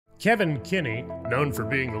Kinney, known for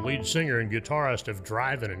being the lead singer and guitarist of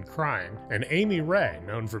Drivin and Cryin, and Amy Ray,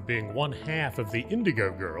 known for being one half of the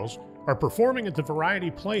Indigo Girls, are performing at the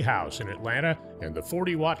Variety Playhouse in Atlanta and the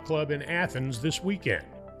 40 Watt Club in Athens this weekend.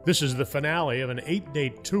 This is the finale of an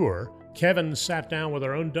 8-date tour. Kevin sat down with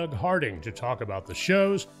our own Doug Harding to talk about the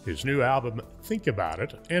shows, his new album, Think About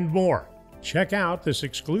It, and more. Check out this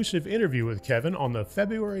exclusive interview with Kevin on the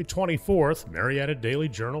February 24th Marietta Daily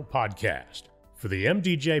Journal podcast. For the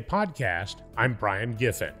MDJ podcast, I'm Brian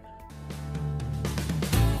Giffen.